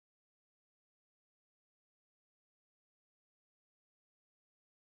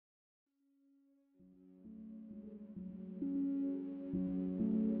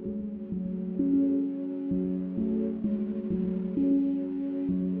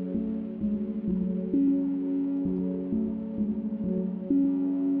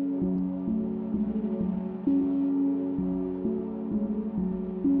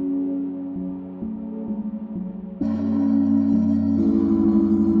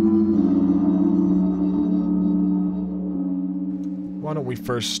Why don't we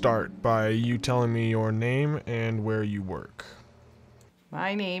first start by you telling me your name and where you work?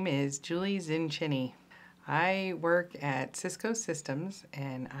 My name is Julie Zinchini. I work at Cisco Systems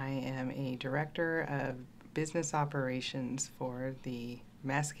and I am a director of business operations for the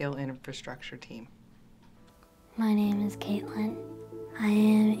mass scale infrastructure team. My name is Caitlin. I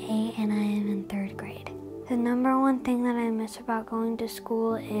am 8 and I am in 3rd grade. The number one thing that I miss about going to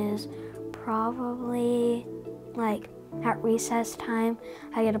school is probably at recess time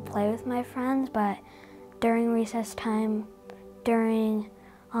I get to play with my friends, but during recess time, during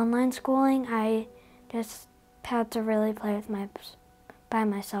online schooling, I just have to really play with by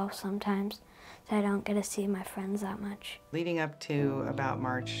myself sometimes, so I don't get to see my friends that much. Leading up to about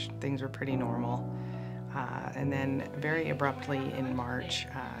March, things were pretty normal. And then very abruptly in March,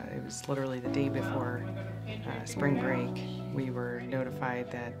 it was literally the day before spring break, we were notified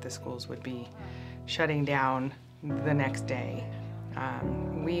that the schools would be shutting down the next day.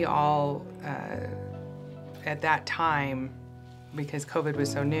 We all, at that time, because COVID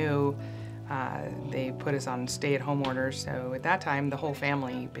was so new, they put us on stay-at-home orders. So at that time, the whole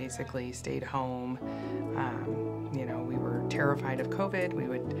family basically stayed home. We were terrified of COVID. We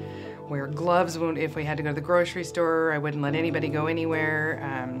would wear gloves if we had to go to the grocery store. I wouldn't let anybody go anywhere.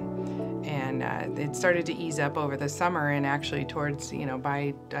 And it started to ease up over the summer, and actually towards,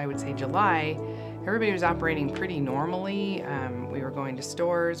 by, I would say, July, everybody was operating pretty normally. We were going to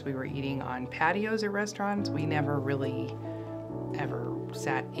stores. We were eating on patios at restaurants. We never really ever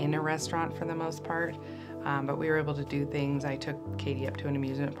sat in a restaurant for the most part, but we were able to do things. I took Katie up to an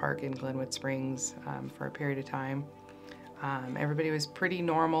amusement park in Glenwood Springs for a period of time. Everybody was pretty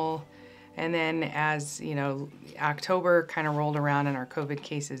normal. And then as, October kind of rolled around and our COVID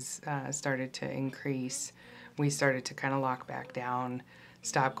cases started to increase, we started to kind of lock back down,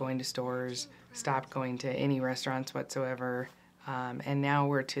 stop going to stores, stop going to any restaurants whatsoever. And now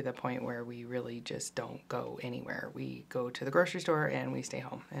we're to the point where we really just don't go anywhere. We go to the grocery store and we stay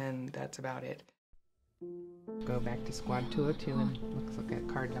home, and that's about it. Go back to squad 202 and let's look at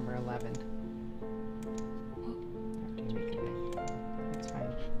card number 11. After you make it back. It's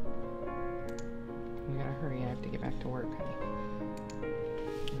fine. We gotta hurry, I have to get back to work, honey.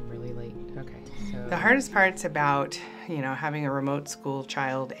 I'm really late. Okay, so the hardest part's about, having a remote school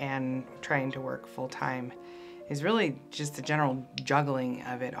child and trying to work full time is really just the general juggling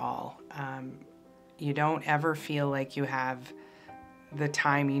of it all. You don't ever feel like you have the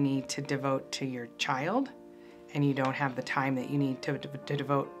time you need to devote to your child, and you don't have the time that you need to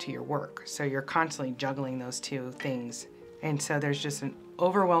devote to your work. So you're constantly juggling those two things. And so there's just an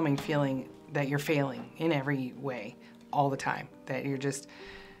overwhelming feeling that you're failing in every way all the time, that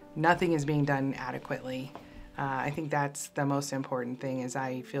nothing is being done adequately. I think that's the most important thing, is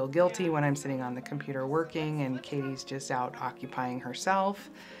I feel guilty when I'm sitting on the computer working and Katie's just out occupying herself.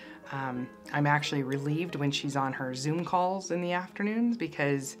 I'm actually relieved when she's on her Zoom calls in the afternoons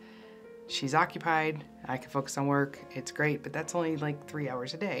because she's occupied, I can focus on work, it's great, but that's only like 3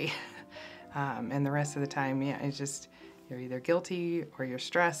 hours a day. And the rest of the time, it's just, you're either guilty or you're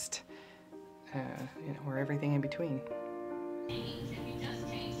stressed, or everything in between.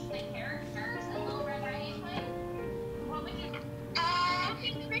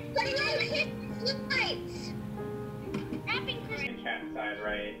 Side,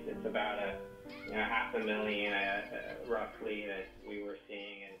 right? It's about $500,000 roughly that we were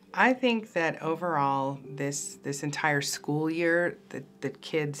seeing. I think that overall, this entire school year, that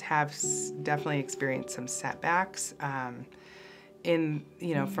kids have definitely experienced some setbacks.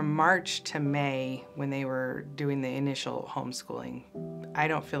 From March to May, when they were doing the initial homeschooling, I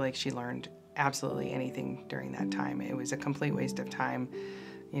don't feel like she learned absolutely anything during that time. It was a complete waste of time.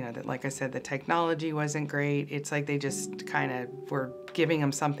 That, like I said, the technology wasn't great. It's like they just kind of were giving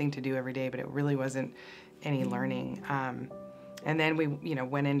them something to do every day, but it really wasn't any learning. And then we,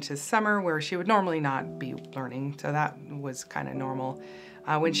 went into summer where she would normally not be learning, so that was kind of normal.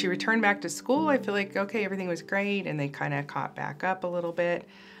 When she returned back to school, I feel like, okay, everything was great, and they kind of caught back up a little bit.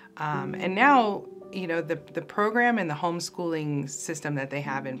 And now, the program and the homeschooling system that they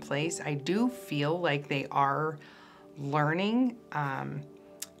have in place, I do feel like they are learning.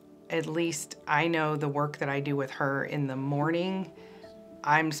 At least I know the work that I do with her in the morning,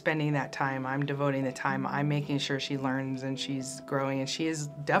 I'm spending that time, I'm devoting the time, I'm making sure she learns and she's growing, and she is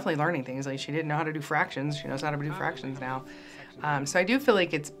definitely learning things. Like, she didn't know how to do fractions, she knows how to do fractions now. So I do feel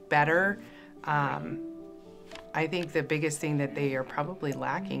like it's better. I think the biggest thing that they are probably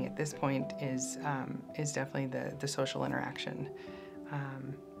lacking at this point is definitely the social interaction.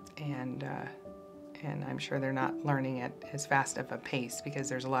 And I'm sure they're not learning at as fast of a pace because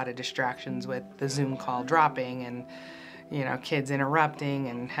there's a lot of distractions with the Zoom call dropping and you know, kids interrupting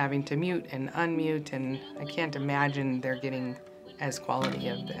and having to mute and unmute, and I can't imagine they're getting as quality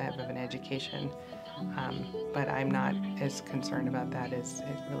of an education. But I'm not as concerned about that as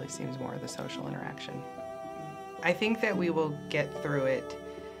it really seems more of the social interaction. I think that we will get through it,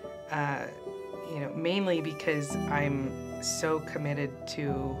 you know, mainly because I'm so committed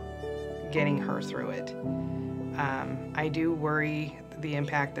to getting her through it. I do worry the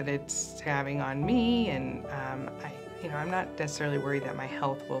impact that it's having on me, and I'm not necessarily worried that my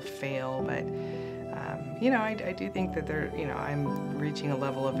health will fail, but I do think that I'm reaching a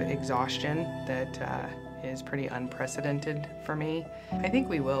level of exhaustion that is pretty unprecedented for me. I think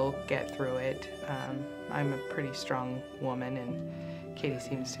we will get through it. I'm a pretty strong woman, and Katie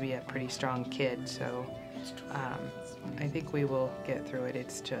seems to be a pretty strong kid, so I think we will get through it.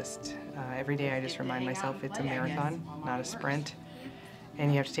 It's just every day I just remind myself it's a marathon, not a sprint.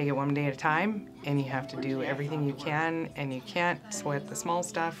 And you have to take it one day at a time, and you have to do everything you can, and you can't sweat the small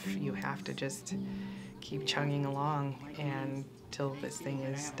stuff. You have to just keep chugging along until this thing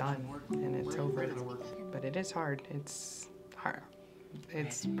is done and it's over. But it is hard. It's hard.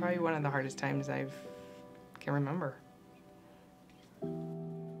 It's probably one of the hardest times I can remember.